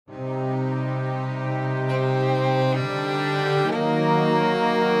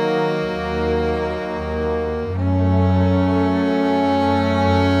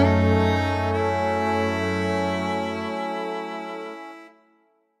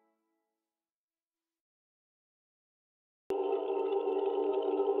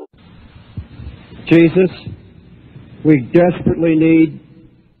Jesus, we desperately need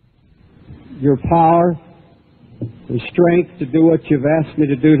your power and strength to do what you've asked me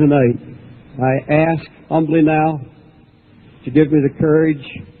to do tonight. I ask humbly now to give me the courage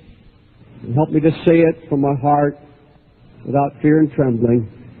and help me to say it from my heart without fear and trembling.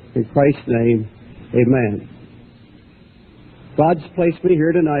 In Christ's name, amen. God's placed me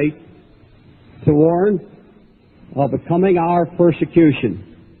here tonight to warn of a coming hour of persecution.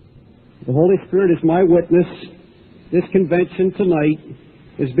 The Holy Spirit is my witness. This convention tonight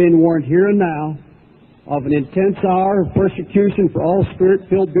is being warned here and now of an intense hour of persecution for all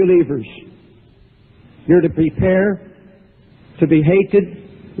Spirit-filled believers. You're to prepare to be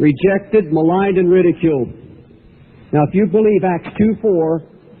hated, rejected, maligned, and ridiculed. Now, if you believe Acts 2:4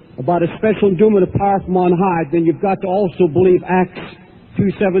 about a special endowment of power from on high, then you've got to also believe Acts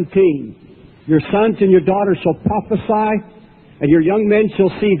 2:17. Your sons and your daughters shall prophesy, and your young men shall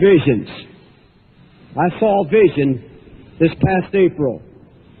see visions. I saw a vision this past April,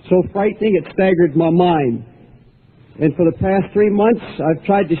 so frightening it staggered my mind. And for the past 3 months, I've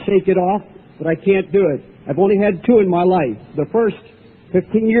tried to shake it off, but I can't do it. I've only had two in my life. The first,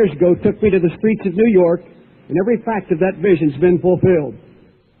 15 years ago, took me to the streets of New York, and every fact of that vision's been fulfilled.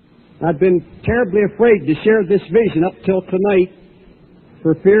 I've been terribly afraid to share this vision up till tonight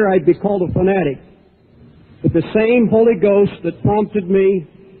for fear I'd be called a fanatic. But the same Holy Ghost that prompted me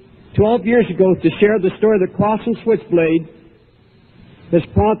 12 years ago to share the story of the cross and switchblade has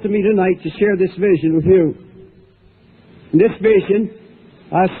prompted me tonight to share this vision with you. In this vision,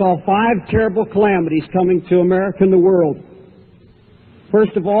 I saw 5 terrible calamities coming to America and the world.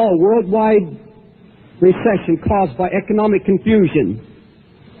 First of all, a worldwide recession caused by economic confusion.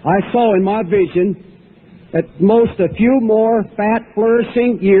 I saw in my vision at most a few more fat,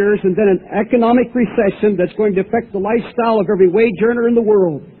 flourishing years and then an economic recession that's going to affect the lifestyle of every wage earner in the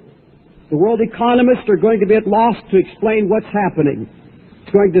world. The world economists are going to be at loss to explain what's happening.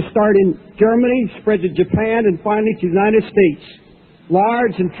 It's going to start in Germany, spread to Japan, and finally to the United States.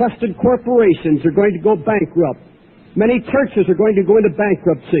 Large and trusted corporations are going to go bankrupt. Many churches are going to go into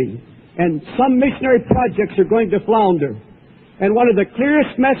bankruptcy. And some missionary projects are going to flounder. And one of the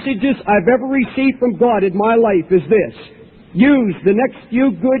clearest messages I've ever received from God in my life is this: use the next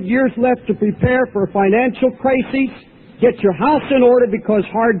few good years left to prepare for a financial crisis. Get your house in order because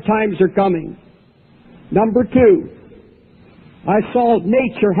hard times are coming. Number 2, I saw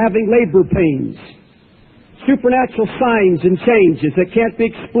nature having labor pains. Supernatural signs and changes that can't be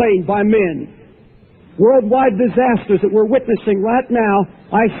explained by men. Worldwide disasters that we're witnessing right now,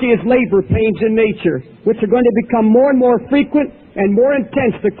 I see as labor pains in nature, which are going to become more and more frequent and more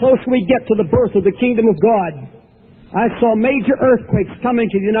intense the closer we get to the birth of the kingdom of God. I saw major earthquakes coming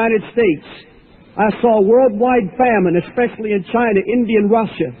to the United States. I saw worldwide famine, especially in China, India, and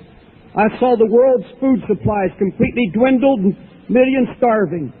Russia. I saw the world's food supplies completely dwindled and millions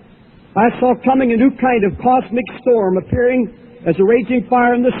starving. I saw coming a new kind of cosmic storm appearing as a raging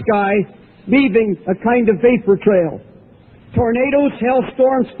fire in the sky, leaving a kind of vapor trail. Tornadoes,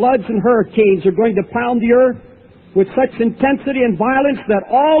 hailstorms, floods, and hurricanes are going to pound the earth with such intensity and violence that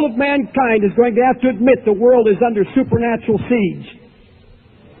all of mankind is going to have to admit the world is under supernatural siege.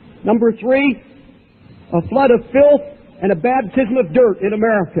 Number 3, a flood of filth and a baptism of dirt in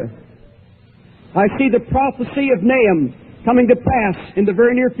America. I see the prophecy of Nahum coming to pass in the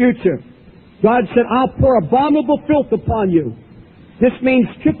very near future. God said, I'll pour abominable filth upon you. This means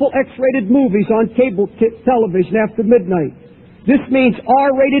triple X-rated movies on cable television after midnight. This means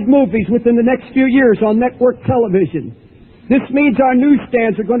R-rated movies within the next few years on network television. This means our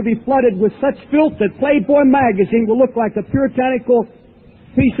newsstands are going to be flooded with such filth that Playboy magazine will look like a puritanical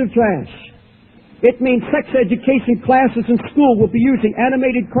piece of trash. It means sex education classes in school will be using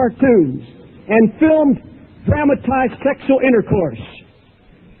animated cartoons and filmed, dramatized sexual intercourse.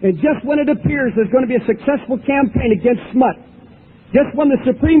 And just when it appears there's going to be a successful campaign against smut, just when the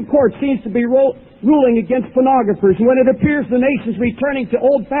Supreme Court seems to be ruling against pornographers, and when it appears the nation's returning to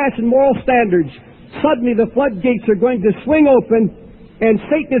old-fashioned moral standards, suddenly the floodgates are going to swing open, and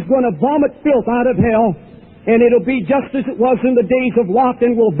Satan is going to vomit filth out of hell, and it'll be just as it was in the days of Lot,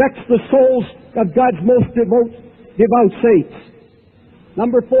 and will vex the souls of God's most devout saints.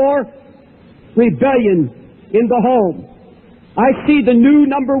 Number 4, rebellion in the home. I see the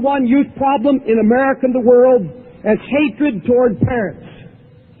new number 1 youth problem in America and the world as hatred toward parents.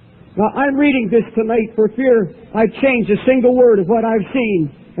 Now, I'm reading this tonight for fear I change a single word of what I've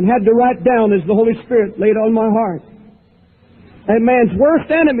seen and had to write down as the Holy Spirit laid on my heart. And man's worst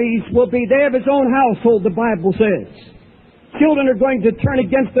enemies will be they of his own household, the Bible says. Children are going to turn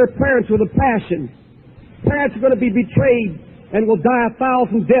against their parents with a passion. Parents are going to be betrayed and will die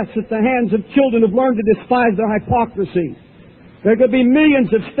 1,000 deaths at the hands of children who've learned to despise their hypocrisy. There are going to be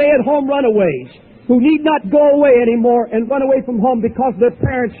millions of stay-at-home runaways who need not go away anymore and run away from home because their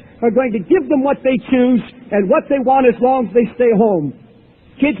parents are going to give them what they choose and what they want as long as they stay home.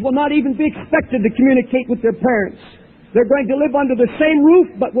 Kids will not even be expected to communicate with their parents. They're going to live under the same roof,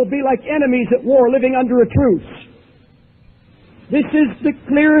 but will be like enemies at war living under a truce. This is the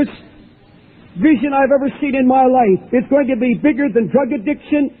clearest vision I've ever seen in my life. It's going to be bigger than drug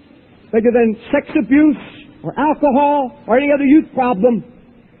addiction, bigger than sex abuse or alcohol or any other youth problem.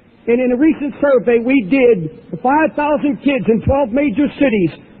 And in a recent survey we did, 5,000 kids in 12 major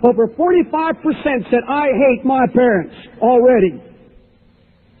cities, over 45% said, "I hate my parents" already.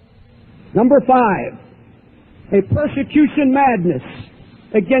 Number 5, a persecution madness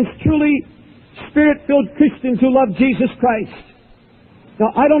against truly Spirit-filled Christians who love Jesus Christ.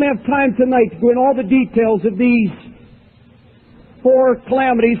 Now, I don't have time tonight to go into all the details of these 4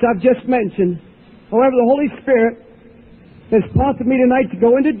 calamities I've just mentioned. However, the Holy Spirit has prompted me tonight to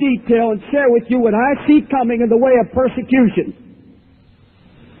go into detail and share with you what I see coming in the way of persecution.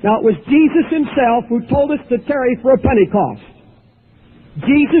 Now, it was Jesus himself who told us to tarry for a Pentecost.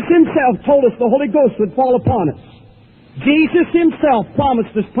 Jesus himself told us the Holy Ghost would fall upon us. Jesus himself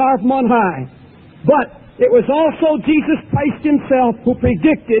promised us power from on high. But it was also Jesus Christ himself who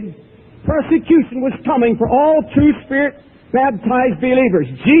predicted persecution was coming for all true Spirit-baptized believers.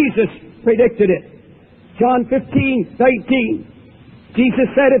 Jesus predicted it. John 15:18. Jesus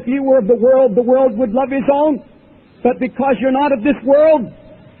said, "If you were of the world would love his own. But because you're not of this world,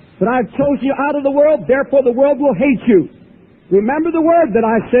 but I've chosen you out of the world, therefore the world will hate you. Remember the word that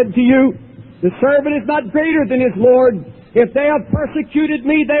I said to you, the servant is not greater than his Lord. If they have persecuted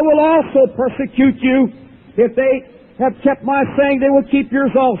me, they will also persecute you. If they have kept my saying, they will keep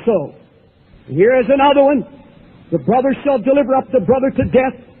yours also." Here is another one. "The brother shall deliver up the brother to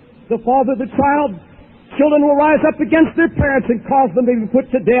death, the father the child. Children will rise up against their parents and cause them to be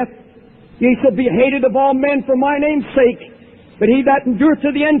put to death. Ye shall be hated of all men for my name's sake, but he that endureth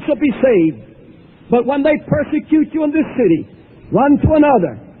to the end shall be saved. But when they persecute you in this city, run to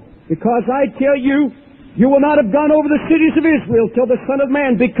another, because I tell you, you will not have gone over the cities of Israel till the Son of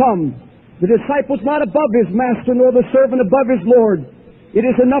Man be come. The disciple's not above his master, nor the servant above his Lord. It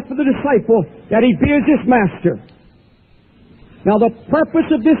is enough for the disciple that he be as his master." Now, the purpose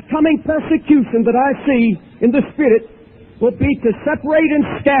of this coming persecution that I see in the Spirit will be to separate and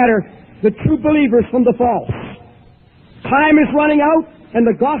scatter the true believers from the false. Time is running out, and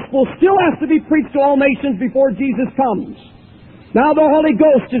the gospel still has to be preached to all nations before Jesus comes. Now the Holy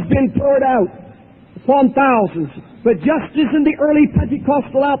Ghost has been poured out upon thousands. But just as in the early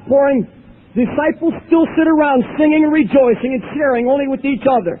Pentecostal outpouring, disciples still sit around singing and rejoicing and sharing only with each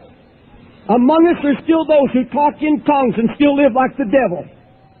other. Among us are still those who talk in tongues and still live like the devil.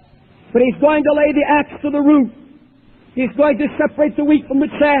 But he's going to lay the axe to the root. He's going to separate the wheat from the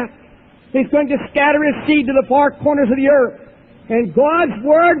chaff. He's going to scatter his seed to the far corners of the earth. And God's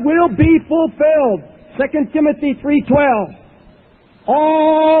word will be fulfilled. 2 Timothy 3:12.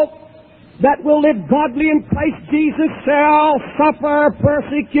 All that will live godly in Christ Jesus shall suffer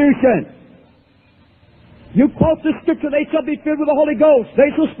persecution. You quote the scripture, "They shall be filled with the Holy Ghost. They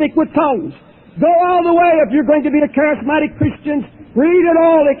shall speak with tongues." Go all the way if you're going to be the charismatic Christians. Read it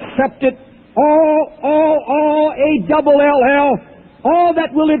all, accept it. All, A-double-L-L. All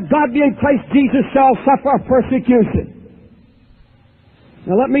that will live godly in Christ Jesus shall suffer persecution.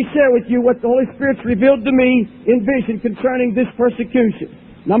 Now let me share with you what the Holy Spirit's revealed to me in vision concerning this persecution.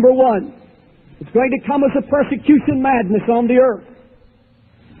 Number 1, it's going to come as a persecution madness on the earth.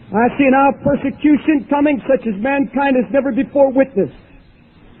 I see now persecution coming such as mankind has never before witnessed.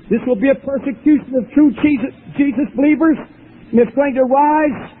 This will be a persecution of true Jesus believers, and it's going to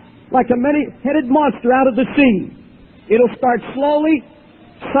rise like a many-headed monster out of the sea. It'll start slowly,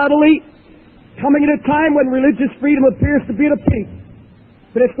 subtly, coming at a time when religious freedom appears to be at a peak.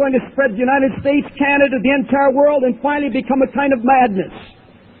 But it's going to spread the United States, Canada, the entire world, and finally become a kind of madness.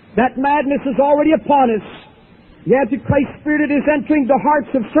 That madness is already upon us. The Antichrist spirit is entering the hearts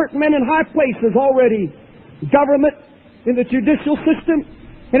of certain men in high places already. Government, in the judicial system,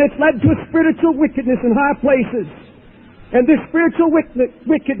 and it's led to a spiritual wickedness in high places. And this spiritual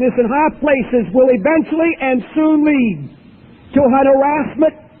wickedness in high places will eventually and soon lead to an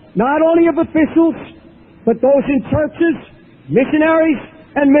harassment, not only of officials, but those in churches, missionaries,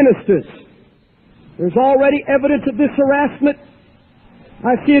 and ministers. There's already evidence of this harassment.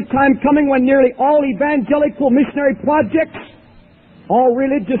 I see a time coming when nearly all evangelical missionary projects, all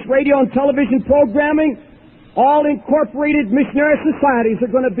religious radio and television programming, all incorporated missionary societies are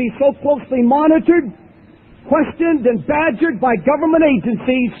going to be so closely monitored questioned and badgered by government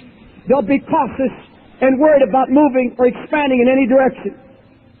agencies, they'll be cautious and worried about moving or expanding in any direction.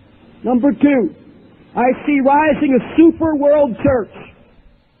 Number two, I see rising a super world church.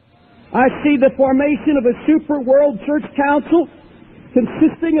 I see the formation of a super world church council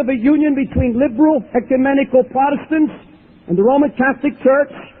consisting of a union between liberal ecumenical Protestants and the Roman Catholic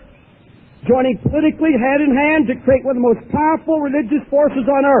Church, joining politically hand in hand to create one of the most powerful religious forces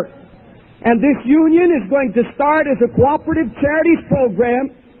on earth. And this union is going to start as a cooperative charities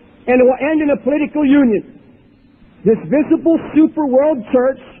program, and it will end in a political union. This visible super world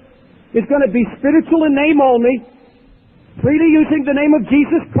church is going to be spiritual in name only, freely using the name of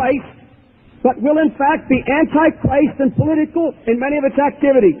Jesus Christ, but will in fact be anti-Christ and political in many of its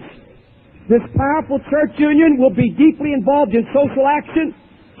activities. This powerful church union will be deeply involved in social action,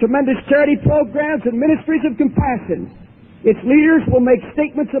 tremendous charity programs, and ministries of compassion. Its leaders will make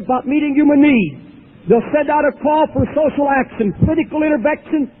statements about meeting human needs. They'll send out a call for social action, political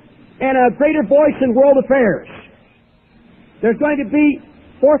intervention, and a greater voice in world affairs. There's going to be,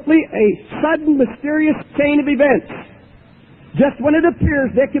 fourthly, a sudden, mysterious chain of events. Just when it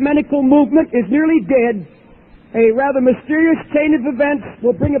appears the ecumenical movement is nearly dead, a rather mysterious chain of events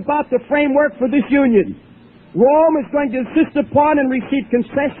will bring about the framework for this union. Rome is going to insist upon and receive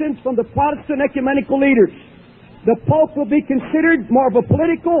concessions from the Protestant ecumenical leaders. The Pope will be considered more of a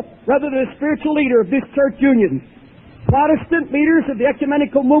political rather than a spiritual leader of this church union. Protestant leaders of the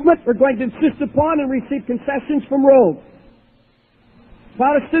ecumenical movement are going to insist upon and receive concessions from Rome.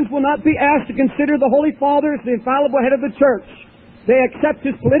 Protestants will not be asked to consider the Holy Father as the infallible head of the church. They accept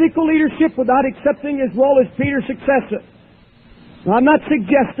his political leadership without accepting his role as Peter's successor. Now, I'm not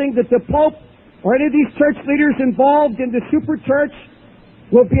suggesting that the Pope or any of these church leaders involved in the super church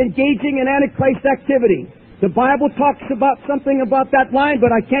will be engaging in Antichrist activity. The Bible talks about something about that line, but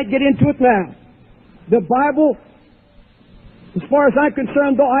I can't get into it now. The Bible, as far as I'm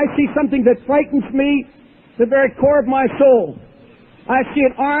concerned, though, I see something that frightens me to the very core of my soul. I see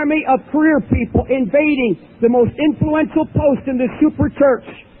an army of career people invading the most influential post in this super church.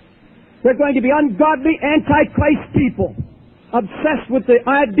 They're going to be ungodly, anti-Christ people, obsessed with the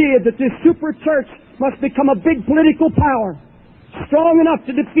idea that this super church must become a big political power, strong enough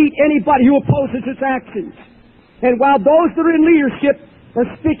to defeat anybody who opposes its actions. And while those that are in leadership are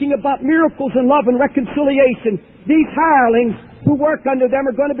speaking about miracles and love and reconciliation, these hirelings who work under them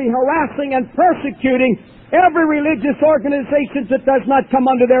are going to be harassing and persecuting every religious organization that does not come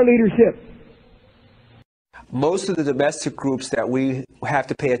under their leadership. Most of the domestic groups that we have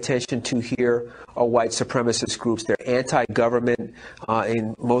to pay attention to here are white supremacist groups. They're anti-government,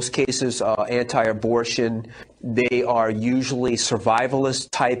 in most cases anti-abortion. They are usually survivalist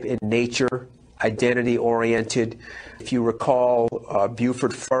type in nature, identity-oriented. If you recall,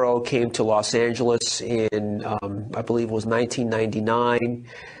 Buford Furrow came to Los Angeles in, I believe it was 1999,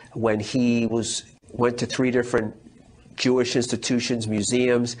 when he went to 3 different Jewish institutions,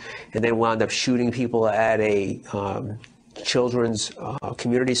 museums, and then wound up shooting people at a children's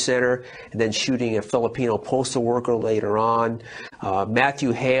community center, and then shooting a Filipino postal worker later on.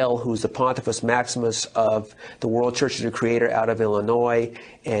 Matthew Hale, who's the Pontifex Maximus of the World Church of the Creator out of Illinois,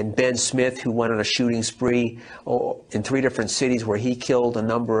 and Ben Smith, who went on a shooting spree in 3 different cities where he killed a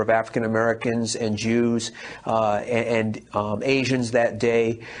number of African Americans and Jews and Asians that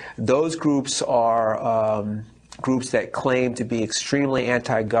day. Those groups are groups that claim to be extremely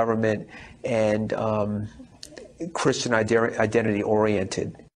anti-government and Christian identity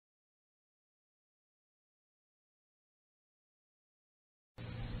oriented.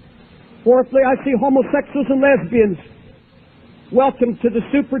 Fourthly, I see homosexuals and lesbians welcome to the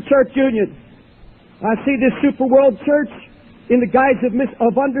super church union. I see this super world church in the guise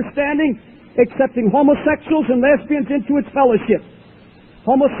of understanding, accepting homosexuals and lesbians into its fellowship.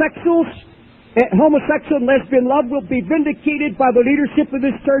 Homosexual and lesbian love will be vindicated by the leadership of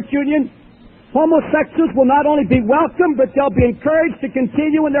this church union. Homosexuals will not only be welcomed, but they'll be encouraged to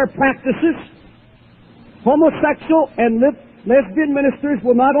continue in their practices. Homosexual and lesbian ministers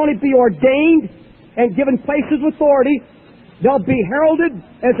will not only be ordained and given places of authority, they'll be heralded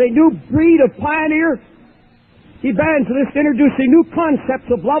as a new breed of pioneer evangelists introducing new concepts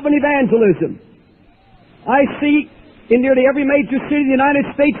of love and evangelism. I see in nearly every major city in the United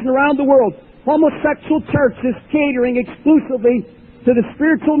States and around the world, homosexual churches catering exclusively to the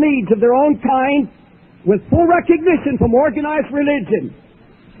spiritual needs of their own kind with full recognition from organized religion.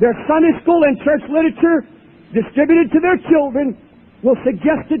 Their Sunday school and church literature distributed to their children will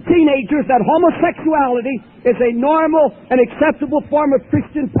suggest to teenagers that homosexuality is a normal and acceptable form of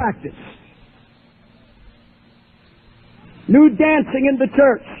Christian practice. New dancing in the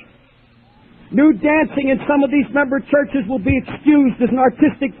church. New dancing in some of these member churches will be excused as an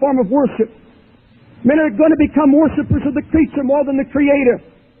artistic form of worship. Men are going to become worshipers of the creature more than the Creator.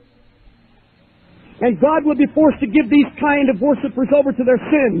 And God will be forced to give these kind of worshipers over to their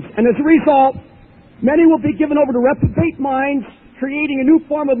sins. And as a result, many will be given over to reprobate minds, creating a new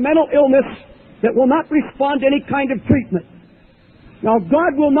form of mental illness that will not respond to any kind of treatment. Now,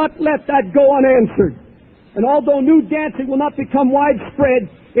 God will not let that go unanswered. And although new dancing will not become widespread,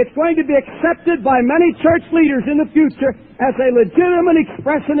 it's going to be accepted by many church leaders in the future as a legitimate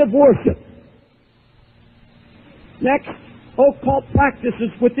expression of worship. Next, occult practices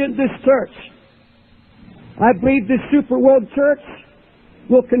within this church. I believe this super world church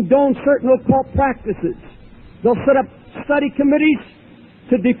will condone certain occult practices. They'll set up study committees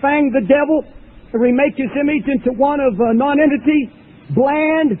to defang the devil, to remake his image into one of a non-entity,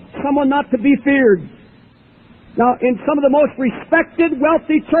 bland, someone not to be feared. Now, in some of the most respected,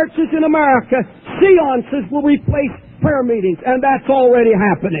 wealthy churches in America, seances will replace prayer meetings, and that's already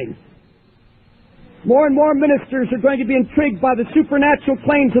happening. More and more ministers are going to be intrigued by the supernatural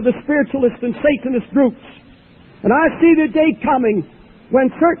claims of the spiritualist and Satanist groups. And I see the day coming when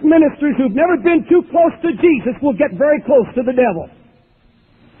certain ministers who've never been too close to Jesus will get very close to the devil.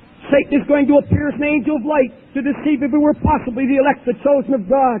 Satan is going to appear as an angel of light to deceive if it were possibly the elect, the chosen of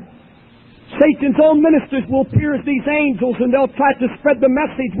God. Satan's own ministers will appear as these angels, and they'll try to spread the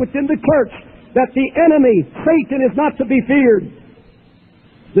message within the church that the enemy, Satan, is not to be feared.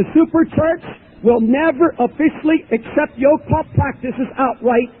 The super church will never officially accept the occult practices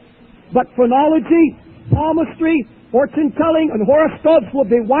outright, but phrenology, palmistry, fortune-telling, and horoscopes will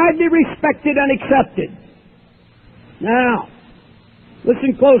be widely respected and accepted. Now,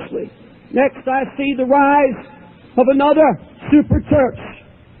 listen closely. Next, I see the rise of another super church.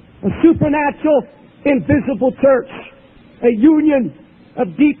 A supernatural, invisible church. A union of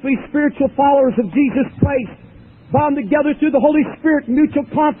deeply spiritual followers of Jesus Christ, bound together through the Holy Spirit and mutual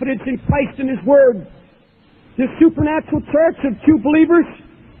confidence in Christ and His Word. This supernatural church of true believers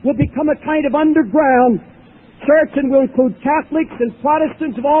will become a kind of underground church and will include Catholics and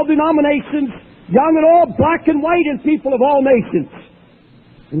Protestants of all denominations, young and old, black and white, and people of all nations.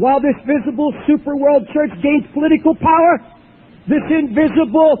 And while this visible super world church gains political power, this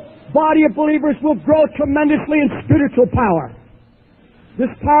invisible body of believers will grow tremendously in spiritual power.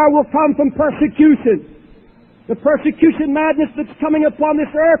 This power will come from persecution. The persecution madness that's coming upon this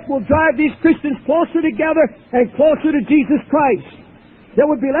earth will drive these Christians closer together and closer to Jesus Christ. There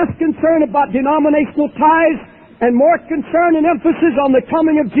would be less concern about denominational ties and more concern and emphasis on the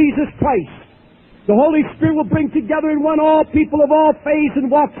coming of Jesus Christ. The Holy Spirit will bring together in one all people of all faiths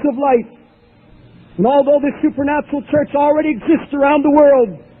and walks of life. And although this supernatural church already exists around the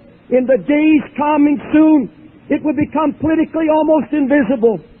world, in the days coming soon, it will become politically almost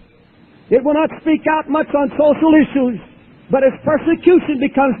invisible. It will not speak out much on social issues, but as persecution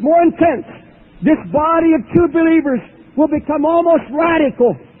becomes more intense, this body of true believers will become almost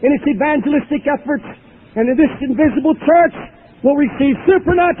radical in its evangelistic efforts, and in this invisible church will receive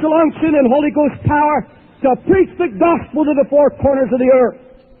supernatural unction and Holy Ghost power to preach the gospel to the four corners of the earth.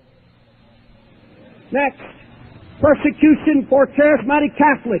 Next, persecution for charismatic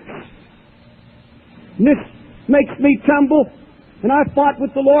Catholics. And this makes me tremble, and I've fought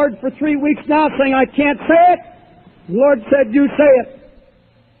with the Lord for 3 weeks now saying I can't say it. The Lord said, you say it.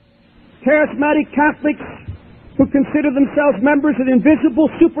 Charismatic Catholics who consider themselves members of the invisible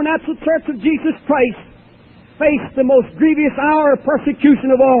supernatural church of Jesus Christ face the most grievous hour of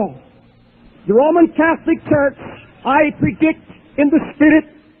persecution of all. The Roman Catholic Church, I predict in the Spirit,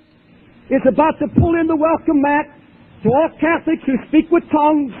 is about to pull in the welcome mat to all Catholics who speak with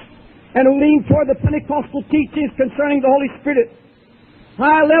tongues and who lean toward the Pentecostal teachings concerning the Holy Spirit.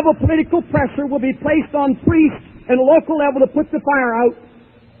 High-level political pressure will be placed on priests at a local level to put the fire out.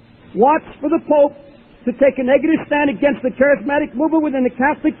 Watch for the Pope to take a negative stand against the charismatic movement within the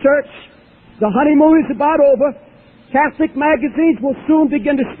Catholic Church. The honeymoon is about over. Catholic magazines will soon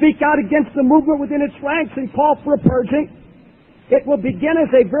begin to speak out against the movement within its ranks and call for a purging. It will begin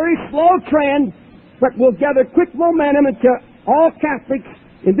as a very slow trend, but will gather quick momentum until all Catholics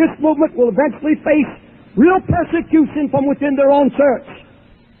in this movement will eventually face real persecution from within their own church.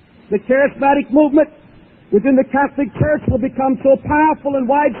 The charismatic movement within the Catholic Church will become so powerful and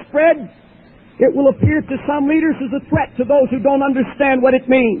widespread, it will appear to some leaders as a threat to those who don't understand what it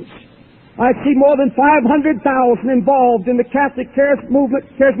means. I see more than 500,000 involved in the Catholic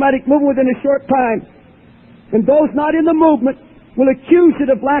charismatic movement within a short time. And those not in the movement will accuse it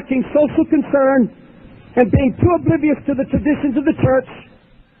of lacking social concern and being too oblivious to the traditions of the church.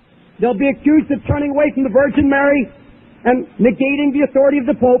 They'll be accused of turning away from the Virgin Mary and negating the authority of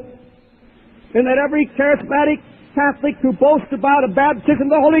the Pope. and let every charismatic Catholic who boasts about a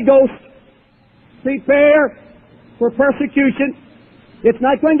baptism of the Holy Ghost prepare for persecution. It's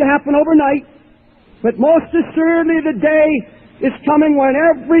not going to happen overnight, but most assuredly the day is coming when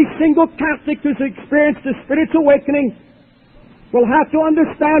every single Catholic who's experienced a spiritual awakening will have to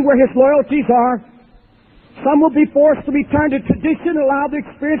understand where his loyalties are. Some will be forced to return to tradition and allow the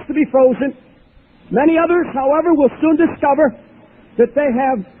experience to be frozen. Many others, however, will soon discover that they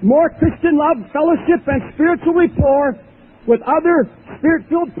have more Christian love, fellowship, and spiritual rapport with other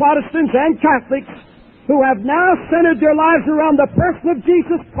Spirit-filled Protestants and Catholics who have now centered their lives around the person of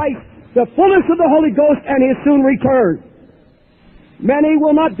Jesus Christ, the fullness of the Holy Ghost, and His soon return. Many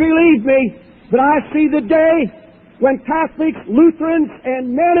will not believe me, but I see the day when Catholics, Lutherans,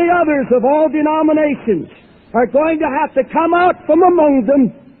 and many others of all denominations are going to have to come out from among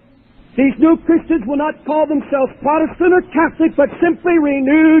them. These new Christians will not call themselves Protestant or Catholic, but simply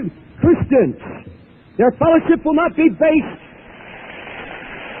renewed Christians. Their fellowship will not be based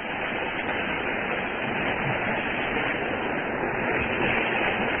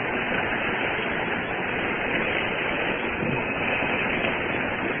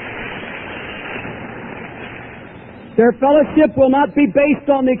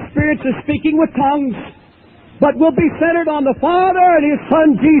on the experience of speaking with tongues, but will be centered on the Father and His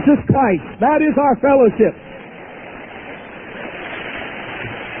Son, Jesus Christ. That is our fellowship.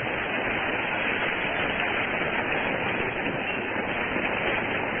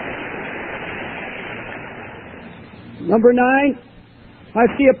 Number 9, I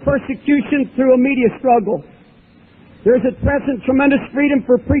see a persecution through a media struggle. There is at present tremendous freedom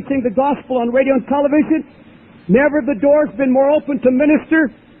for preaching the gospel on radio and television. Never have the doors been more open to minister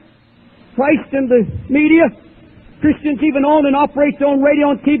Christ in the media. Christians even own and operate their own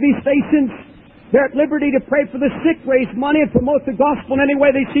radio and TV stations. They're at liberty to pray for the sick, raise money, and promote the gospel in any way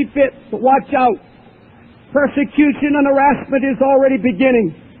they see fit. But watch out. Persecution and harassment is already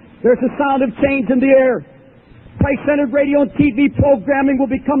beginning. There's a sound of change in the air. Christ-centered radio and TV programming will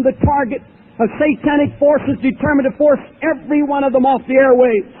become the target of satanic forces determined to force every one of them off the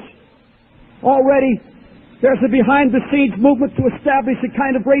airwaves. Already, there's a behind-the-scenes movement to establish a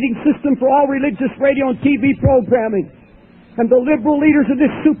kind of rating system for all religious radio and TV programming. And the liberal leaders of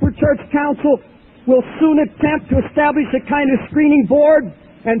this super church council will soon attempt to establish a kind of screening board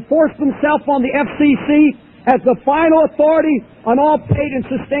and force themselves on the FCC as the final authority on all paid and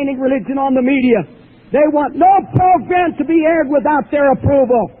sustaining religion on the media. They want no program to be aired without their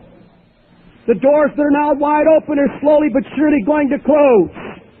approval. The doors that are now wide open are slowly but surely going to close.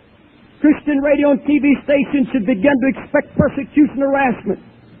 Christian radio and TV stations should begin to expect persecution and harassment.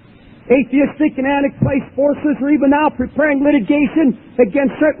 Atheistic and antichrist forces are even now preparing litigation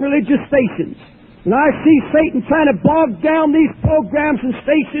against certain religious stations. And I see Satan trying to bog down these programs and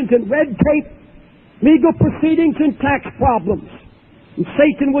stations in red tape, legal proceedings, and tax problems. And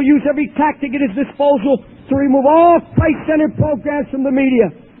Satan will use every tactic at his disposal to remove all Christ-centered programs from the media.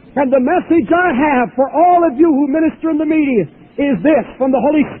 And the message I have for all of you who minister in the media is this from the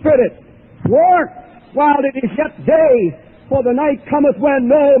Holy Spirit. Work while it is yet day, for the night cometh when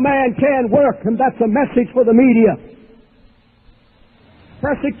no man can work. And that's a message for the media.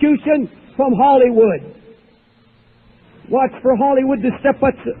 Persecution from Hollywood. Watch for Hollywood to step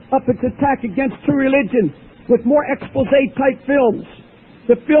up its attack against true religion with more expose-type films.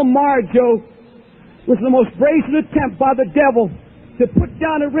 The film Marjo was the most brazen attempt by the devil to put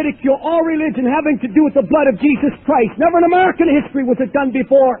down and ridicule all religion having to do with the blood of Jesus Christ. Never in American history was it done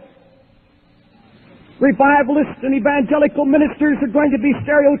before. Revivalists and evangelical ministers are going to be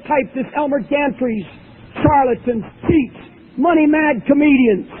stereotyped as Elmer Gantries, charlatans, cheats, money-mad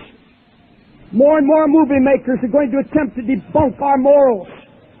comedians. More and more movie makers are going to attempt to debunk our morals.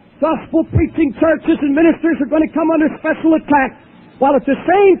 Gospel-preaching churches and ministers are going to come under special attack, while at the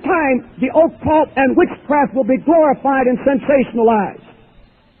same time the occult and witchcraft will be glorified and sensationalized.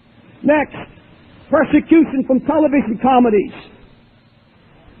 Next, persecution from television comedies.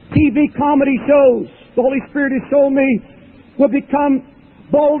 TV comedy shows, the Holy Spirit has shown me, will become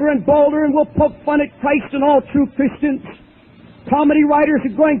bolder and bolder and will poke fun at Christ and all true Christians. Comedy writers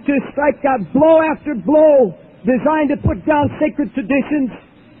are going to strike out blow after blow designed to put down sacred traditions.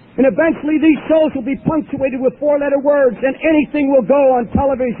 And eventually these shows will be punctuated with four-letter words, and anything will go on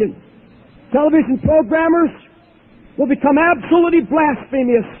television. Television programmers will become absolutely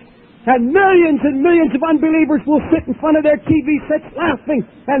blasphemous, and millions of unbelievers will sit in front of their TV sets laughing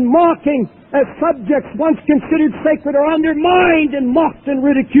and mocking as subjects once considered sacred are undermined and mocked and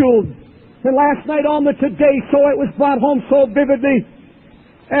ridiculed. And last night on the Today Show, it was brought home so vividly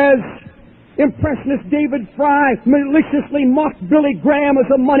as Impressionist David Fry maliciously mocked Billy Graham as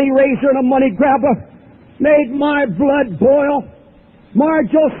a money raiser and a money grabber. Made my blood boil.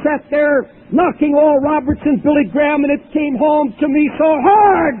 Marjo sat there knocking Oral Roberts and Billy Graham, and it came home to me so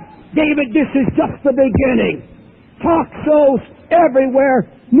hard. David, this is just the beginning. Talk shows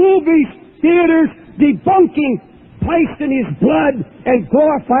everywhere, movies, theaters, debunking, placed in his blood and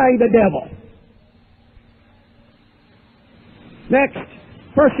glorifying the devil. Next,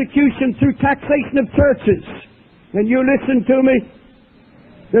 persecution through taxation of churches. And you listen to me.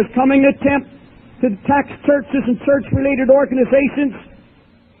 There's coming an attempt to tax churches and church-related organizations.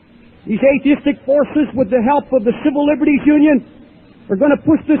 These atheistic forces, with the help of the Civil Liberties Union, are going to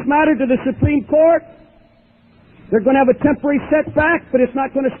push this matter to the Supreme Court. They're going to have a temporary setback, but it's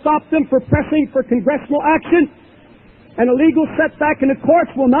not going to stop them from pressing for congressional action. And a legal setback in the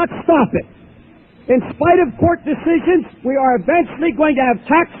courts will not stop it. In spite of court decisions, we are eventually going to have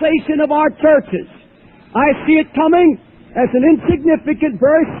taxation of our churches. I see it coming as an insignificant,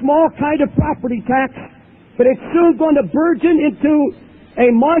 very small kind of property tax, but it's soon going to burgeon into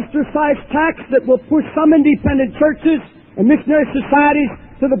a monster-sized tax that will push some independent churches and missionary societies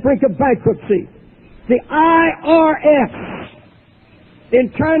to the brink of bankruptcy. The IRS,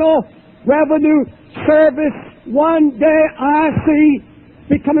 Internal Revenue Service, one day I see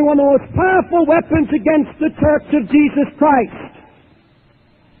becoming one of the most powerful weapons against the Church of Jesus Christ.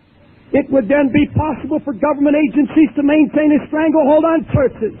 It would then be possible for government agencies to maintain a stranglehold on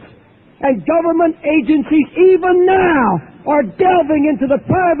churches. And government agencies, even now, are delving into the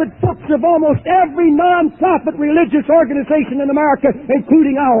private books of almost every non-profit religious organization in America,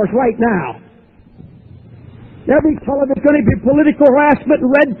 including ours right now. Every fellow there's going to be political harassment,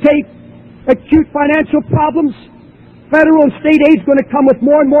 red tape, acute financial problems. Federal and state aid is going to come with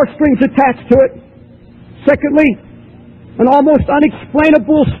more and more strings attached to it. Secondly, an almost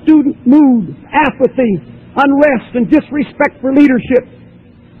unexplainable student mood, apathy, unrest, and disrespect for leadership.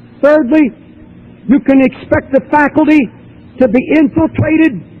 Thirdly, you can expect the faculty to be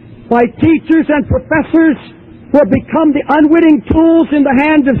infiltrated by teachers and professors who have become the unwitting tools in the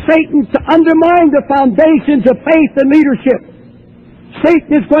hands of Satan to undermine the foundations of faith and leadership.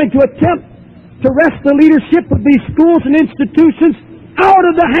 Satan is going to attempt to wrest the leadership of these schools and institutions out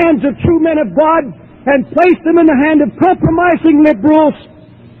of the hands of true men of God and place them in the hand of compromising liberals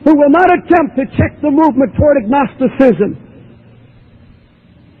who will not attempt to check the movement toward agnosticism.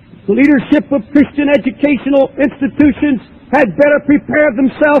 The leadership of Christian educational institutions had better prepare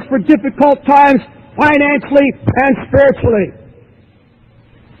themselves for difficult times financially and spiritually.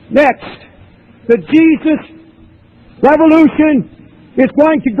 Next, the Jesus revolution is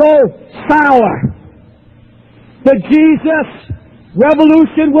going to go sour. The Jesus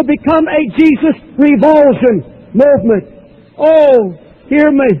revolution will become a Jesus revulsion movement. Oh,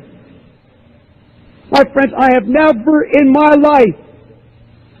 hear me. My friends, I have never in my life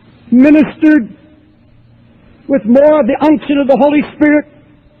ministered with more of the unction of the Holy Spirit,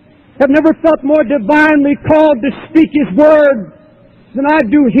 have never felt more divinely called to speak His Word than I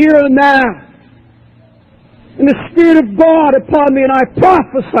do here and now. And the Spirit of God upon me, and I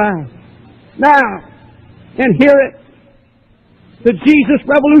prophesy now and hear it. The Jesus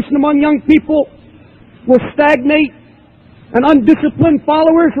revolution among young people will stagnate, and undisciplined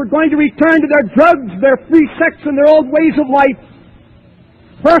followers are going to return to their drugs, their free sex, and their old ways of life.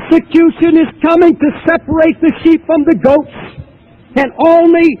 Persecution is coming to separate the sheep from the goats, and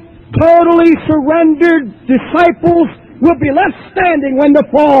only totally surrendered disciples will be left standing when the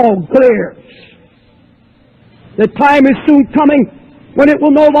fog clears. The time is soon coming when it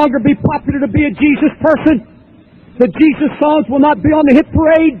will no longer be popular to be a Jesus person. The Jesus songs will not be on the hit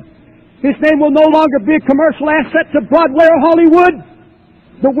parade. His name will no longer be a commercial asset to Broadway or Hollywood.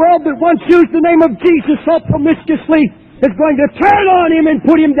 The world that once used the name of Jesus so promiscuously is going to turn on Him and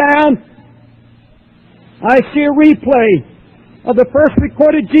put Him down. I see a replay of the first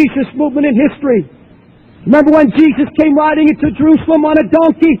recorded Jesus movement in history. Remember when Jesus came riding into Jerusalem on a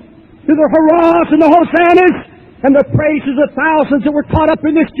donkey, to the hurrahs and the hosannas and the praises of thousands that were caught up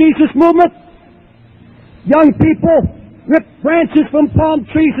in this Jesus movement? Young people ripped branches from palm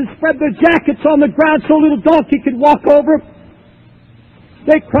trees and spread their jackets on the ground so a little donkey could walk over.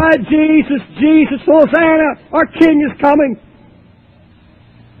 They cried, "Jesus, Jesus, Hosanna, our King is coming."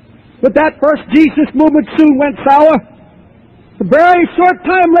 But that first Jesus movement soon went sour. A very short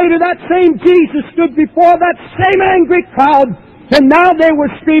time later, that same Jesus stood before that same angry crowd, and now they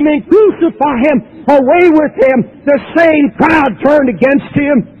were screaming, "Crucify Him! Away with Him!" The same crowd turned against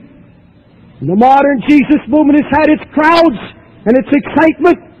Him. And the modern Jesus movement has had its crowds and its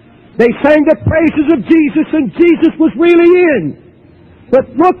excitement. They sang the praises of Jesus, and Jesus was really in. But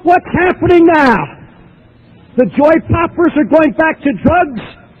look what's happening now. The joy poppers are going back to drugs,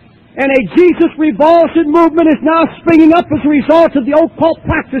 and a Jesus revulsion movement is now springing up as a result of the occult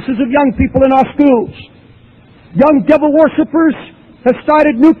practices of young people in our schools. Young devil worshippers have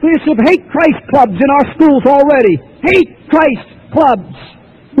started nucleus of hate Christ clubs in our schools already. Hate Christ clubs,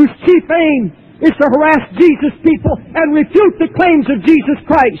 whose chief aim is to harass Jesus people and refute the claims of Jesus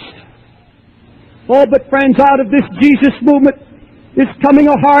Christ. Oh, but friends, out of this Jesus movement is coming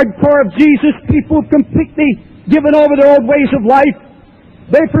a hardcore of Jesus people completely given over their old ways of life.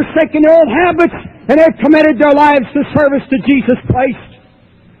 They've forsaken their old habits and they've committed their lives to service to Jesus Christ.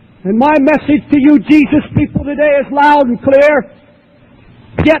 And my message to you, Jesus people, today is loud and clear.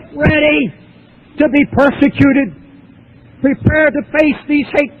 Get ready to be persecuted. Prepare to face these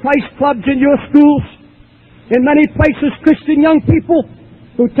hate Christ clubs in your schools. In many places, Christian young people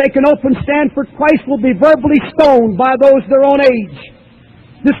who take an open stand for Christ will be verbally stoned by those their own age.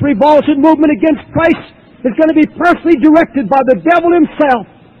 This revulsion movement against Christ is going to be personally directed by the devil himself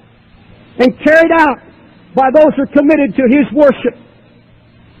and carried out by those who are committed to his worship.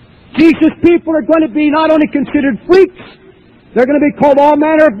 Jesus people are going to be not only considered freaks, they're going to be called all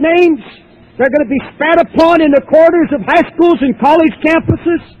manner of names. They're going to be spat upon in the corridors of high schools and college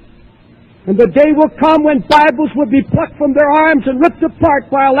campuses. And the day will come when Bibles will be plucked from their arms and ripped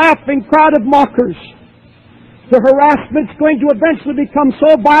apart by a laughing crowd of mockers. The harassment's going to eventually become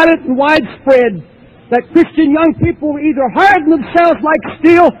so violent and widespread that Christian young people will either harden themselves like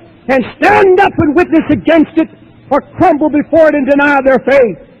steel and stand up and witness against it, or crumble before it and deny their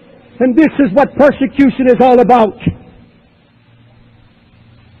faith. And this is what persecution is all about.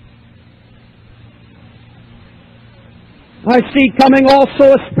 I see coming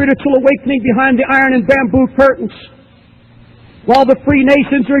also a spiritual awakening behind the iron and bamboo curtains. While the free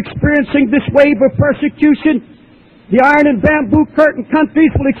nations are experiencing this wave of persecution, the iron and bamboo curtain countries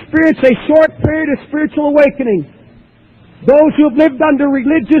will experience a short period of spiritual awakening. Those who have lived under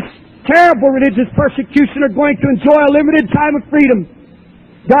terrible religious persecution are going to enjoy a limited time of freedom.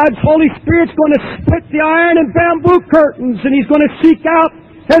 God's Holy Spirit's going to split the iron and bamboo curtains, and He's going to seek out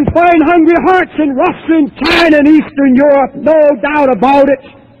and find hungry hearts in Russia and China and Eastern Europe, no doubt about it.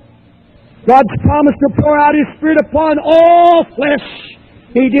 God's promised to pour out His Spirit upon all flesh.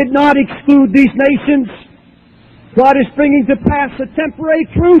 He did not exclude these nations. God is bringing to pass a temporary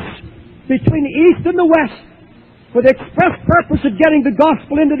truce between the East and the West for the express purpose of getting the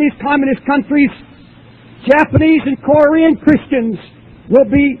gospel into these communist countries. Japanese and Korean Christians will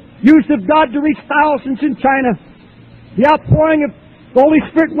be used of God to reach thousands in China. The outpouring of the Holy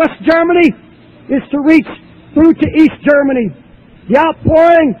Spirit in West Germany is to reach through to East Germany. The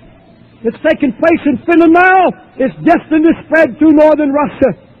outpouring that's taking place in Finland now is destined to spread through northern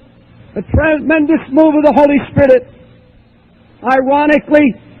Russia. A tremendous move of the Holy Spirit.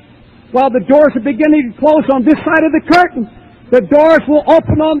 Ironically, while the doors are beginning to close on this side of the curtain, the doors will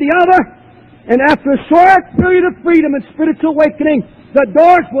open on the other, and after a short period of freedom and spiritual awakening, the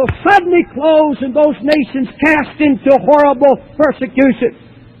doors will suddenly close and those nations cast into horrible persecution.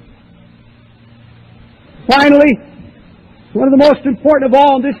 Finally, one of the most important of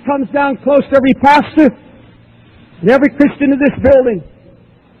all, and this comes down close to every pastor and every Christian in this building,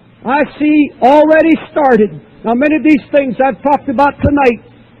 I see already started. Now, many of these things I've talked about tonight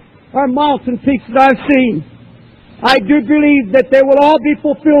are mountain peaks that I've seen. I do believe that they will all be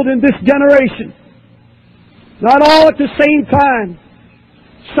fulfilled in this generation. Not all at the same time.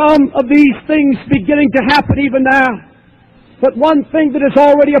 Some of these things beginning to happen even now. But one thing that is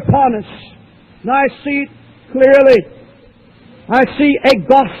already upon us, and I see it clearly, I see a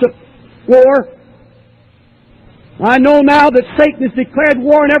gossip war. I know now that Satan has declared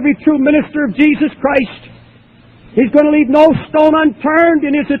war on every true minister of Jesus Christ. He's going to leave no stone unturned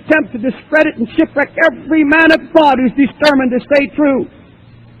in his attempt to discredit and shipwreck every man of God who's determined to stay true.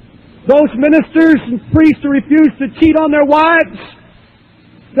 Those ministers and priests who refuse to cheat on their wives,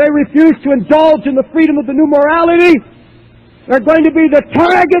 they refuse to indulge in the freedom of the new morality, they're going to be the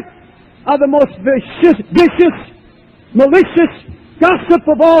target of the most vicious, malicious gossip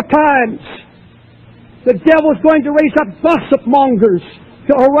of all times. The devil's going to raise up gossip mongers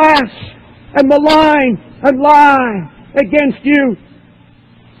to harass and malign and lie against you.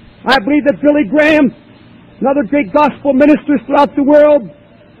 I believe that Billy Graham and other great gospel ministers throughout the world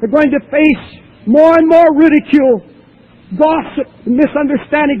are going to face more and more ridicule, gossip, and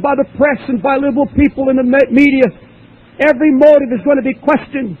misunderstanding by the press and by liberal people in the media. Every motive is going to be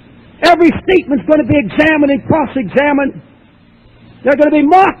questioned. Every statement is going to be examined and cross-examined. They're going to be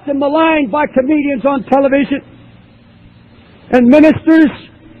mocked and maligned by comedians on television. And ministers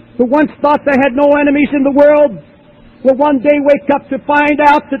who once thought they had no enemies in the world will one day wake up to find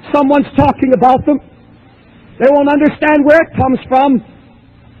out that someone's talking about them. They won't understand where it comes from.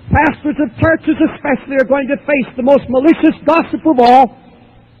 Pastors of churches especially are going to face the most malicious gossip of all.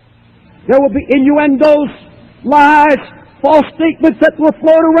 There will be innuendos, lies, false statements that will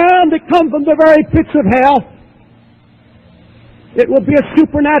float around that come from the very pits of hell. It will be a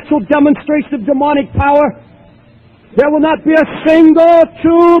supernatural demonstration of demonic power. There will not be a single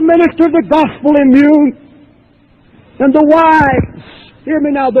true minister of the gospel immune. And the wives, hear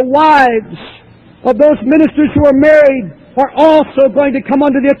me now, the wives of those ministers who are married are also going to come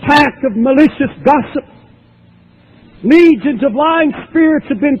under the attack of malicious gossip. Legions of lying spirits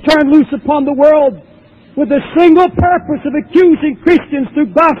have been turned loose upon the world with the single purpose of accusing Christians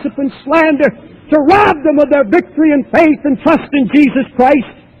through gossip and slander to rob them of their victory and faith and trust in Jesus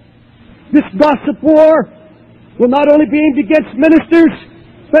Christ. This gossip war will not only be aimed against ministers,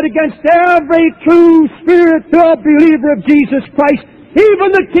 but against every true Spirit-filled believer of Jesus Christ.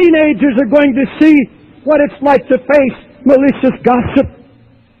 Even the teenagers are going to see what it's like to face malicious gossip.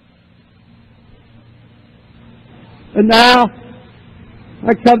 And now,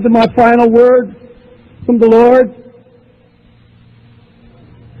 I come to my final word from the Lord.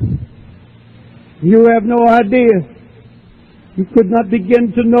 You have no idea. You could not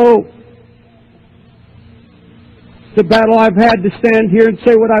begin to know the battle I've had to stand here and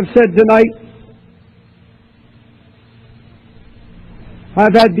say what I've said tonight.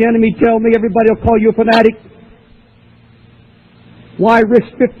 I've had the enemy tell me everybody will call you a fanatic. Why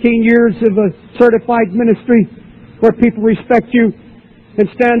risk 15 years of a certified ministry where people respect you and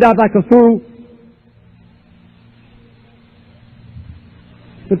stand out like a fool?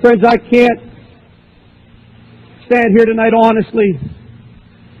 But friends, I can't stand here tonight honestly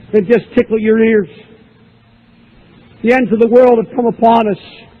and just tickle your ears. The ends of the world have come upon us.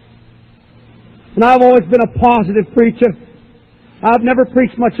 And I've always been a positive preacher. I've never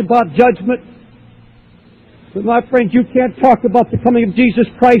preached much about judgment. But my friends, you can't talk about the coming of Jesus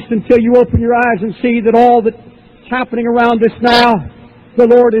Christ until you open your eyes and see that all that's happening around us now, the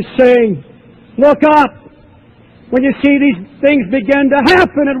Lord is saying, look up when you see these things begin to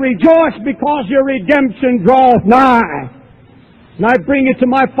happen and rejoice because your redemption draweth nigh. And I bring you to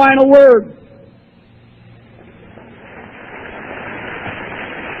my final word.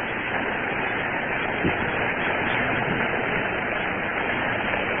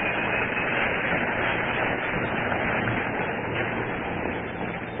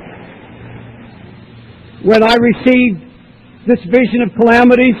 When I received this vision of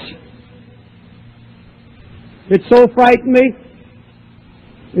calamities, it so frightened me.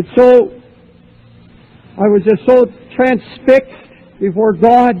 I was just so transfixed before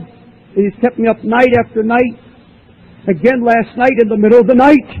God. He's kept me up night after night. Again last night in the middle of the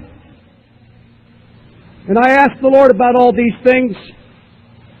night. And I asked the Lord about all these things.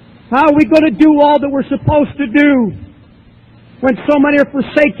 How are we going to do all that we're supposed to do when so many are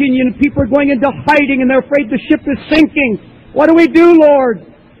forsaking you and people are going into hiding and they're afraid the ship is sinking? What do we do, Lord?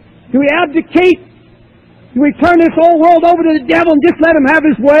 Do we abdicate? Do we turn this whole world over to the devil and just let him have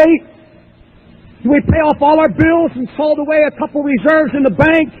his way? Do we pay off all our bills and sold away a couple reserves in the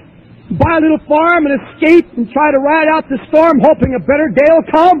bank, buy a little farm and escape and try to ride out the storm hoping a better day will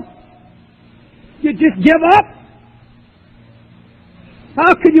come? You just give up?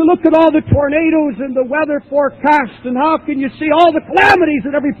 How can you look at all the tornadoes and the weather forecast, and how can you see all the calamities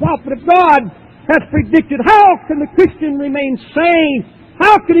that every prophet of God has predicted? How can the Christian remain sane?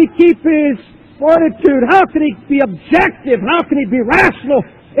 How can he keep his fortitude? How can he be objective? How can he be rational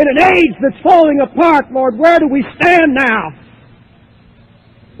in an age that's falling apart? Lord, where do we stand now?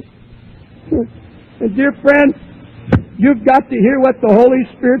 And dear friend, you've got to hear what the Holy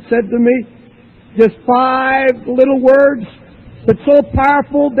Spirit said to me. Just 5 little words, but so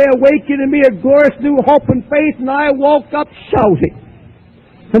powerful they awakened in me a glorious new hope and faith, and I woke up shouting.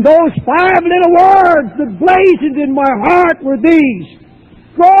 And those 5 little words that blazoned in my heart were these: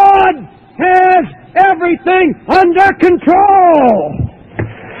 God has everything under control.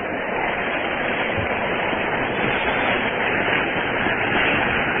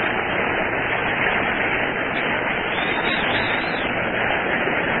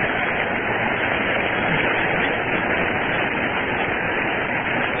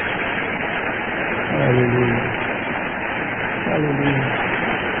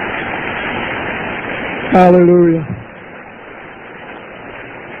 Hallelujah.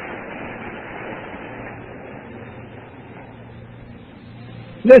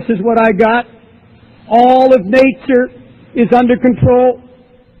 This is what I got. All of nature is under control.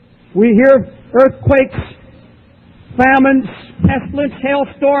 We hear earthquakes, famines, pestilence,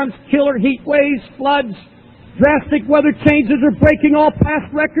 hailstorms, killer heat waves, floods, Drastic weather changes are breaking all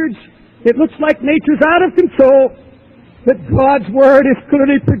past records. It looks like nature's out of control. But God's Word has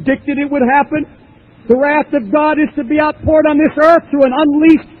clearly predicted it would happen. The wrath of God is to be outpoured on this earth through an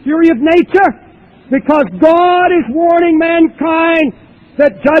unleashed fury of nature, because God is warning mankind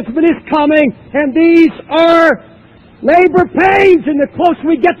that judgment is coming, and these are labor pains, and the closer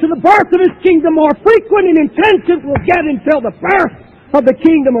we get to the birth of His kingdom, more frequent and intensive we'll get until the birth of the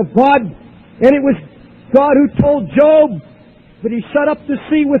kingdom of God. And it was God who told Job that He shut up the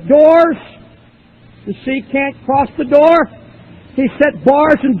sea with doors. The sea can't cross the door. He set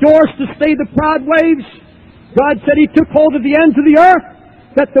bars and doors to stay the proud waves. God said He took hold of the ends of the earth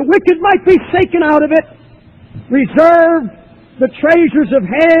that the wicked might be shaken out of it. Reserved the treasures of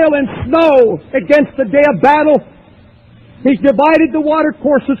hail and snow against the day of battle. He's divided the water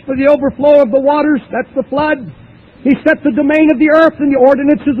courses for the overflow of the waters. That's the flood. He set the domain of the earth and the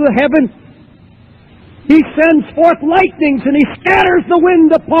ordinances of heaven. He sends forth lightnings and He scatters the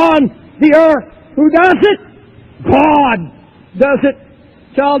wind upon the earth. Who does it? God does it.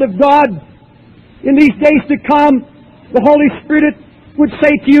 Child of God, in these days to come, the Holy Spirit would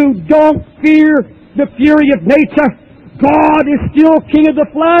say to you, don't fear the fury of nature. God is still King of the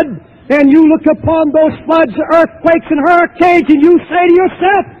flood. And you look upon those floods, earthquakes, and hurricanes, and you say to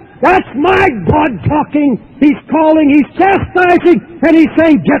yourself, that's my God talking. He's calling, He's chastising, and He's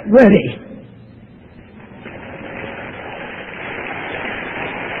saying, get ready.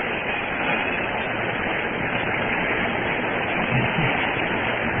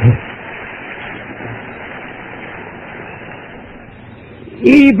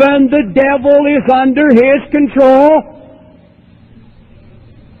 Even the devil is under His control.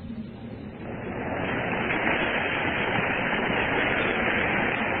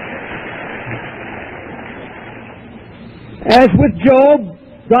 As with Job,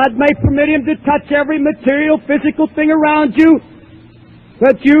 God may permit him to touch every material, physical thing around you,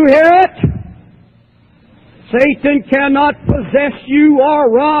 but you hear it? Satan cannot possess you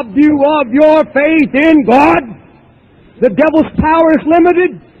or rob you of your faith in God. The devil's power is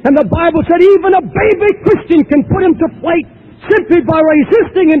limited, and the Bible said even a baby Christian can put him to flight simply by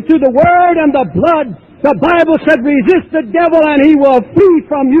resisting into the Word and the blood. The Bible said resist the devil and he will flee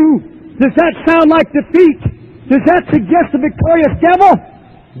from you. Does that sound like defeat? Does that suggest a victorious devil?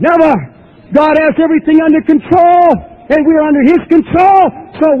 Never. God has everything under control, and we are under His control,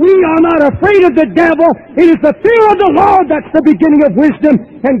 so we are not afraid of the devil. It is the fear of the Lord that's the beginning of wisdom,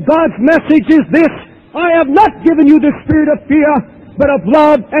 and God's message is this: I have not given you the spirit of fear, but of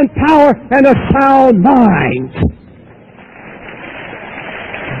love and power and a sound mind.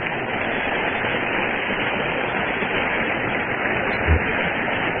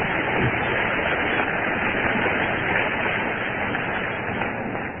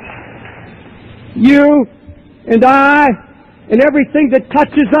 You and I and everything that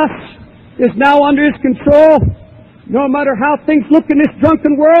touches us is now under His control. No matter how things look in this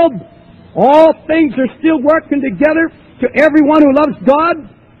drunken world, all things are still working together to everyone who loves God,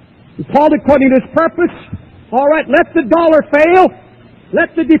 and called according to His purpose. All right, let the dollar fail.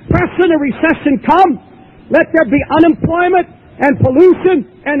 Let the depression and recession come. Let there be unemployment and pollution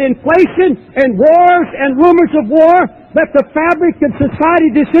and inflation and wars and rumors of war. Let the fabric of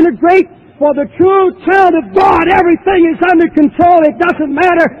society disintegrate. For the true child of God, everything is under control. It doesn't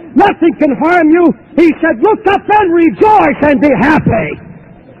matter. Nothing can harm you. He said, look up and rejoice and be happy.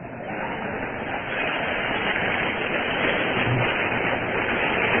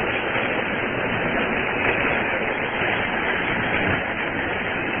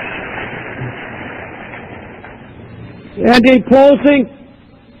 And in closing,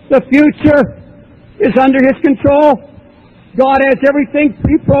 the future is under His control. God has everything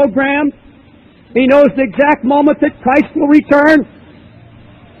pre-programmed. He knows the exact moment that Christ will return.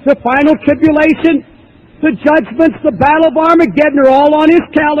 The final tribulation, the judgments, the battle of Armageddon are all on His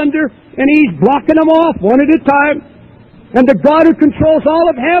calendar, and He's blocking them off one at a time. And the God who controls all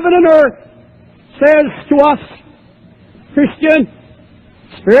of heaven and earth says to us, Christian,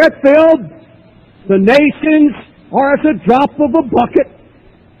 Spirit-filled, the nations are as a drop of a bucket,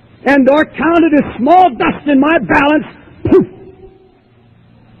 and are counted as small dust in my balance. Poof!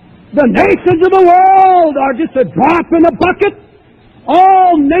 The nations of the world are just a drop in a bucket.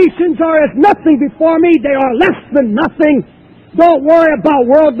 All nations are as nothing before me. They are less than nothing. Don't worry about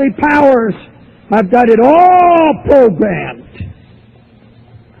worldly powers. I've got it all programmed.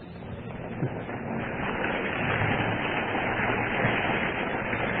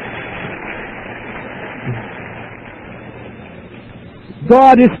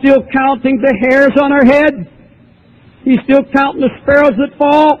 God is still counting the hairs on our head. He's still counting the sparrows that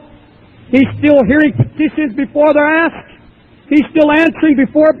fall. He's still hearing petitions before they're asked. He's still answering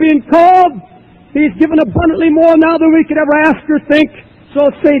before being called. He's given abundantly more now than we could ever ask or think. So,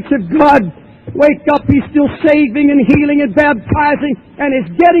 saints of God, wake up. He's still saving and healing and baptizing and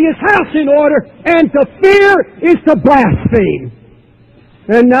is getting His house in order. And to fear is to blaspheme.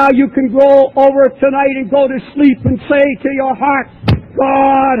 And now you can go over tonight and go to sleep and say to your heart,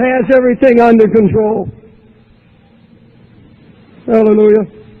 God has everything under control. Hallelujah.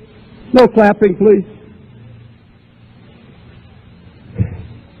 No clapping, please.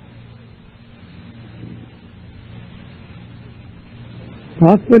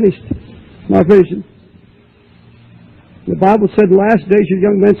 I've finished my vision. The Bible said in the last days your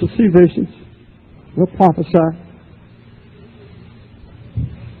young men shall see visions. They'll prophesy.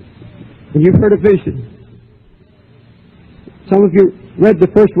 And you've heard a vision. Some of you read the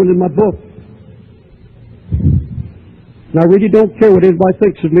first one in my book. And I really don't care what anybody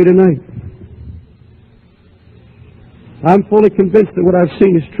thinks of me tonight. I'm fully convinced that what I've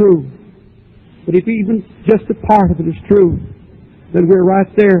seen is true. But if even just a part of it is true, then we're right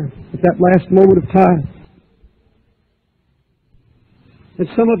there at that last moment of time. And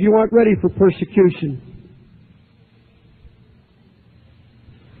some of you aren't ready for persecution.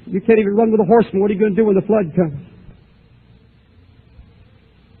 You can't even run with a horseman. What are you going to do when the flood comes?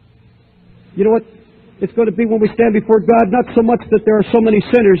 You know what it's going to be when we stand before God? Not so much that there are so many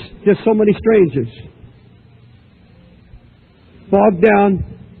sinners, just so many strangers. Bogged down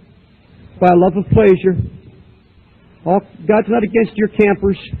by a love of pleasure. God's not against your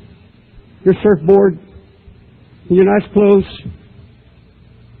campers, your surfboard, and your nice clothes.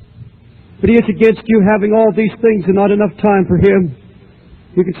 But He is against you having all these things and not enough time for Him.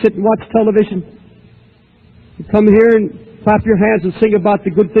 You can sit and watch television. You come here and clap your hands and sing about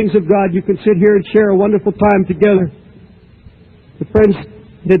the good things of God. You can sit here and share a wonderful time together. But friends,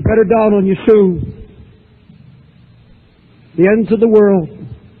 it had better dawn on you soon. The ends of the world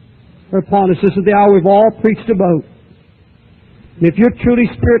are upon us. This is the hour we've all preached about. And if you're truly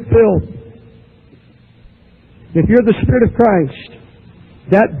Spirit-filled, if you're the Spirit of Christ,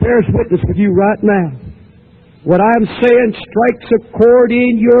 that bears witness with you right now. What I'm saying strikes a chord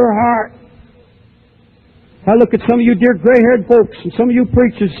in your heart. I look at some of you dear gray-haired folks and some of you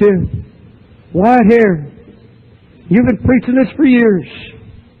preachers here. White hair. You've been preaching this for years.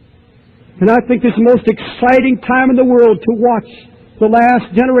 And I think this is the most exciting time in the world to watch the last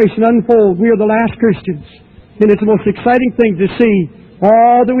generation unfold. We are the last Christians. And it's the most exciting thing to see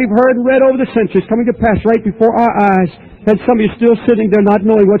all that we've heard and read over the centuries coming to pass right before our eyes. And some of you still sitting there not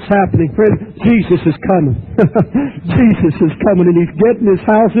knowing what's happening. Friend, Jesus is coming. Jesus is coming and He's getting His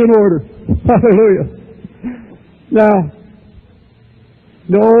house in order. Hallelujah. Now,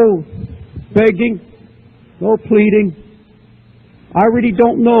 no begging, no pleading. I really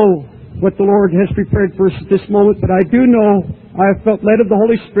don't know what the Lord has prepared for us at this moment, but I do know I have felt led of the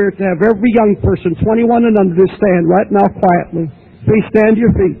Holy Spirit to have every young person, 21 and under, to stand right now quietly. Please stand to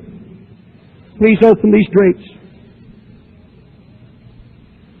your feet. Please open these drapes.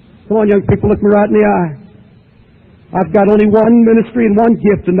 Come on, young people, look me right in the eye. I've got only one ministry and one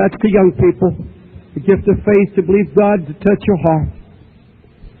gift, and that's to young people. The gift of faith to believe God to touch your heart.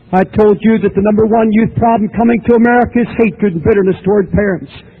 I told you that the number one youth problem coming to America is hatred and bitterness toward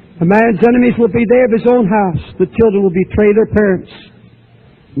parents. A man's enemies will be they of his own house. The children will betray their parents.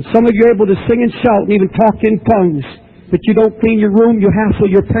 And some of you are able to sing and shout and even talk in tongues. But you don't clean your room, you hassle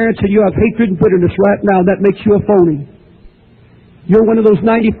your parents, and you have hatred and bitterness right now. That makes you a phony. You're one of those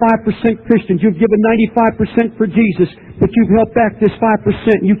 95% Christians. You've given 95% for Jesus, but you've held back this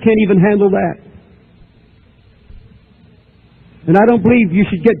 5%. You can't even handle that. And I don't believe you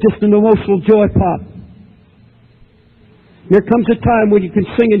should get just an emotional joy pop. There comes a time when you can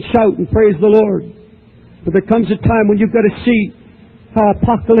sing and shout and praise the Lord. But there comes a time when you've got to see how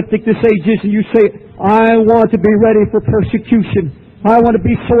apocalyptic this age is, and you say, I want to be ready for persecution. I want to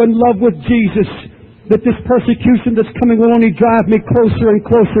be so in love with Jesus that this persecution that's coming will only drive me closer and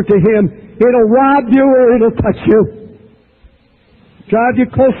closer to Him. It'll rob you or it'll touch you. Drive you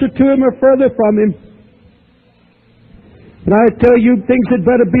closer to Him or further from Him. And I tell you, things had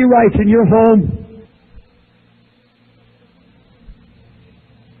better be right in your home.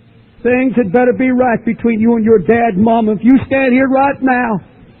 Things had better be right between you and your dad and mom. If you stand here right now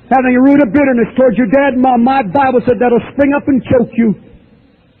having a root of bitterness towards your dad and mom, my Bible said that'll spring up and choke you.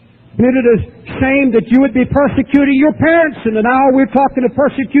 And it is shame that you would be persecuting your parents. And now we're talking of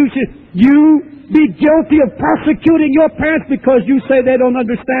persecution. You be guilty of persecuting your parents because you say they don't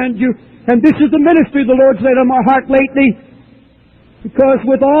understand you. And this is the ministry the Lord's laid on my heart lately. Because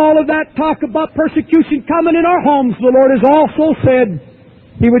with all of that talk about persecution coming in our homes, the Lord has also said,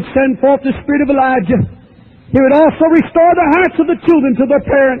 He would send forth the spirit of Elijah. He would also restore the hearts of the children to their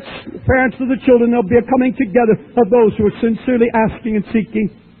parents. The parents of the children, there'll be a coming together of those who are sincerely asking and seeking.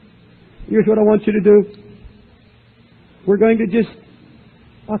 Here's what I want you to do. We're going to just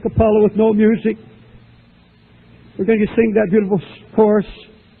a cappella with no music. We're going to sing that beautiful chorus,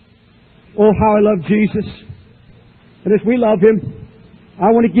 Oh, how I love Jesus. And as we love Him,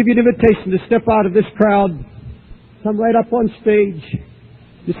 I want to give you an invitation to step out of this crowd. Come right up on stage.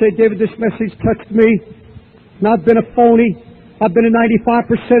 You say, David, this message touched me. And I've been a phony. I've been a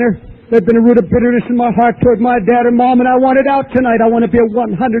 95%er. There's been a root of bitterness in my heart toward my dad and mom, and I want it out tonight. I want to be a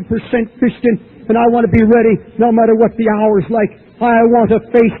 100% Christian, and I want to be ready no matter what the hour's like. I want to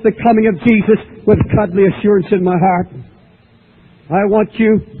face the coming of Jesus with cuddly assurance in my heart. I want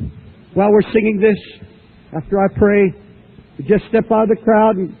you, while we're singing this, after I pray, to just step out of the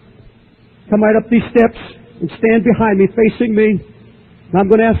crowd and come right up these steps and stand behind me, facing me. And I'm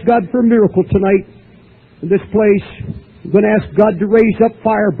going to ask God for a miracle tonight in this place. I'm going to ask God to raise up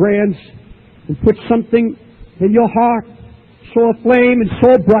firebrands and put something in your heart so aflame and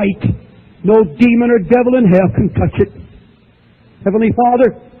so bright no demon or devil in hell can touch it. Heavenly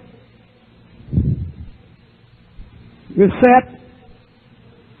Father, you're sat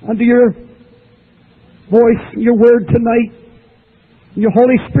under your voice, your word tonight. Your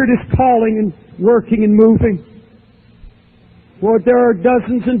Holy Spirit is calling and working and moving. Lord, there are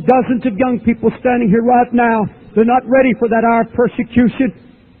dozens and dozens of young people standing here right now. They're not ready for that hour of persecution.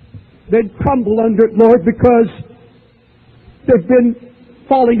 They'd crumble under it, Lord, because they've been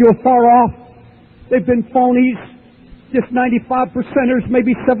falling you far off. They've been phonies, just 95%ers,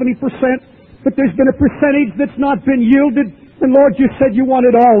 maybe 70%. But there's been a percentage that's not been yielded. And Lord, you said you want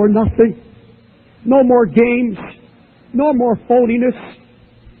it all or nothing. No more games. No more phoniness.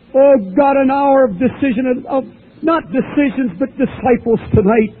 Oh God, an hour of decision, of not decisions, but disciples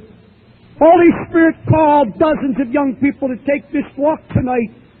tonight. Holy Spirit called dozens of young people to take this walk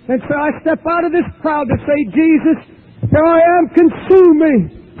tonight. And so I step out of this crowd to say, Jesus, here I am, consume me.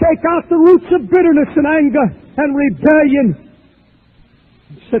 Take out the roots of bitterness and anger and rebellion.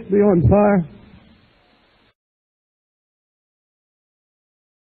 Set me on fire.